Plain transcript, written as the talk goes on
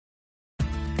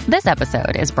This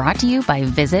episode is brought to you by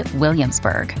Visit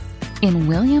Williamsburg. In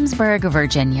Williamsburg,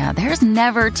 Virginia, there's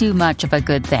never too much of a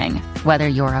good thing. Whether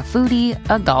you're a foodie,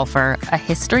 a golfer, a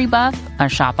history buff, a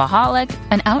shopaholic,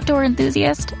 an outdoor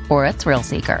enthusiast, or a thrill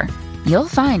seeker, you'll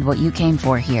find what you came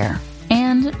for here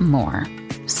and more.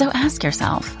 So ask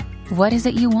yourself, what is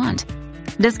it you want?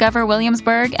 Discover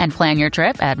Williamsburg and plan your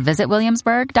trip at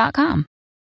visitwilliamsburg.com.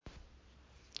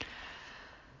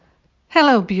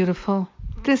 Hello, beautiful.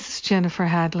 This is Jennifer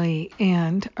Hadley,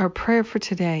 and our prayer for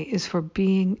today is for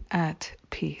being at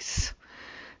peace.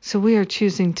 So we are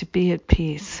choosing to be at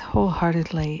peace,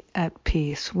 wholeheartedly at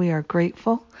peace. We are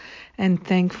grateful and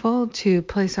thankful to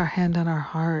place our hand on our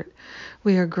heart.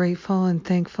 We are grateful and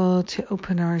thankful to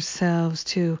open ourselves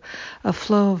to a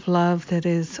flow of love that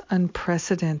is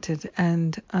unprecedented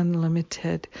and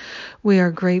unlimited. We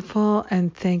are grateful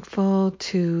and thankful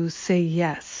to say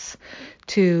yes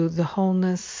to the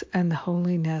wholeness and the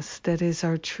holiness that is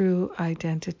our true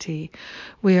identity.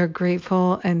 We are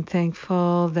grateful and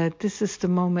thankful that this is the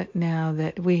moment now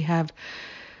that we have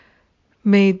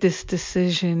made this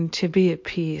decision to be at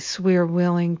peace. We are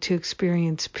willing to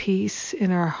experience peace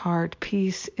in our heart,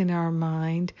 peace in our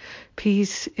mind,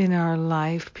 peace in our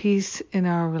life, peace in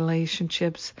our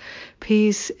relationships,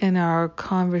 peace in our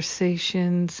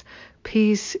conversations,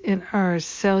 peace in our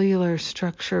cellular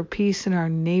structure, peace in our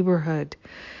neighborhood.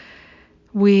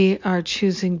 We are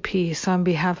choosing peace on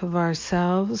behalf of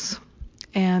ourselves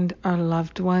and our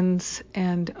loved ones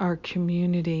and our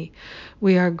community.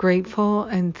 We are grateful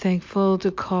and thankful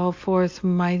to call forth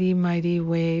mighty, mighty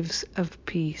waves of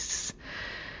peace.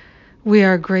 We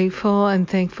are grateful and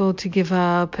thankful to give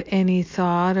up any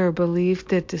thought or belief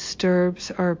that disturbs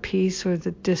our peace or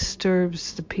that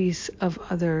disturbs the peace of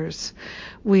others.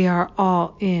 We are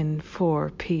all in for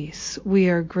peace. We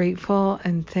are grateful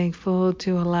and thankful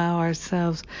to allow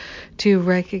ourselves to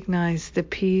recognize the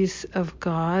peace of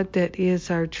God that is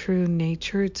our true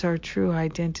nature. It's our true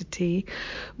identity.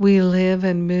 We live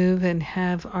and move and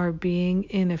have our being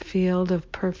in a field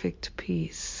of perfect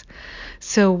peace.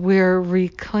 So we're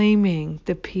reclaiming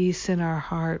the peace in our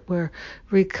heart. We're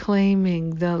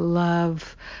reclaiming the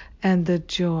love and the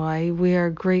joy. We are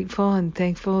grateful and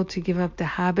thankful to give up the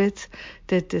habits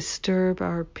that disturb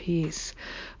our peace.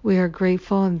 We are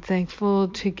grateful and thankful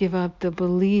to give up the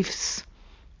beliefs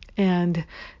and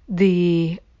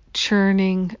the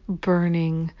churning,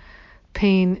 burning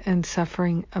pain and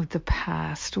suffering of the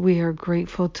past. We are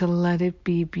grateful to let it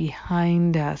be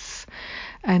behind us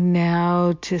and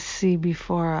now to see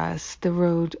before us the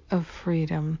road of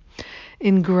freedom.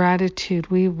 In gratitude,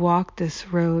 we walk this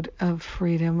road of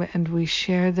freedom and we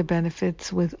share the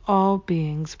benefits with all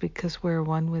beings because we're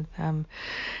one with them.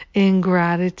 In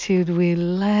gratitude, we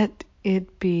let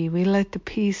it be. We let the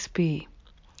peace be.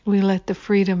 We let the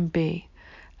freedom be.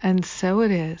 And so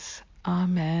it is.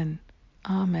 Amen.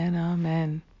 Amen,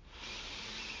 amen.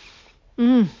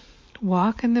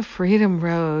 Walking the freedom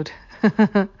road.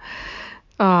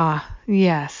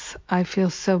 Yes, I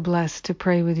feel so blessed to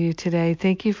pray with you today.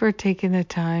 Thank you for taking the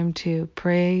time to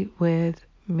pray with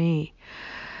me.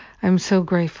 I'm so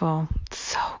grateful,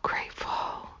 so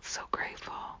grateful, so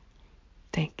grateful.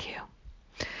 Thank you.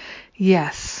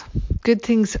 Yes, good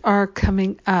things are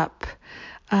coming up.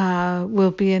 We'll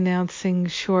be announcing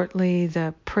shortly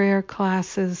the prayer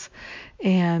classes,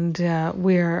 and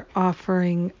we're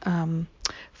offering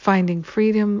Finding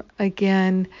Freedom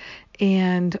again.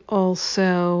 And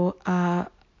also,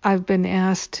 I've been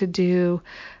asked to do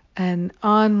an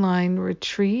online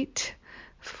retreat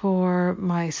for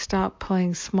my Stop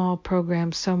Playing Small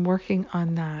program, so I'm working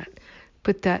on that.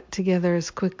 Put that together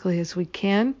as quickly as we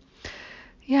can.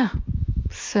 Yeah.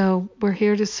 So we're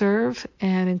here to serve,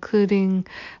 and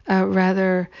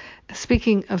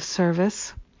speaking of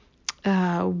service,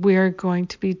 we're going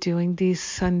to be doing these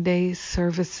Sunday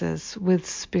services with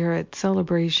Spirit,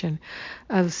 celebration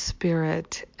of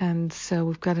Spirit. And so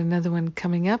we've got another one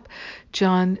coming up.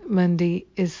 John Mundy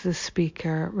is the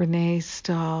speaker. Renee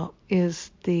Stahl is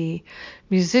the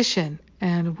musician.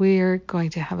 And we're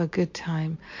going to have a good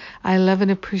time. I love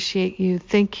and appreciate you.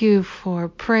 Thank you for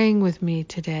praying with me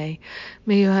today.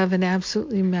 May you have an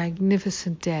absolutely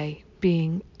magnificent day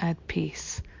being at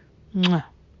peace. Mwah.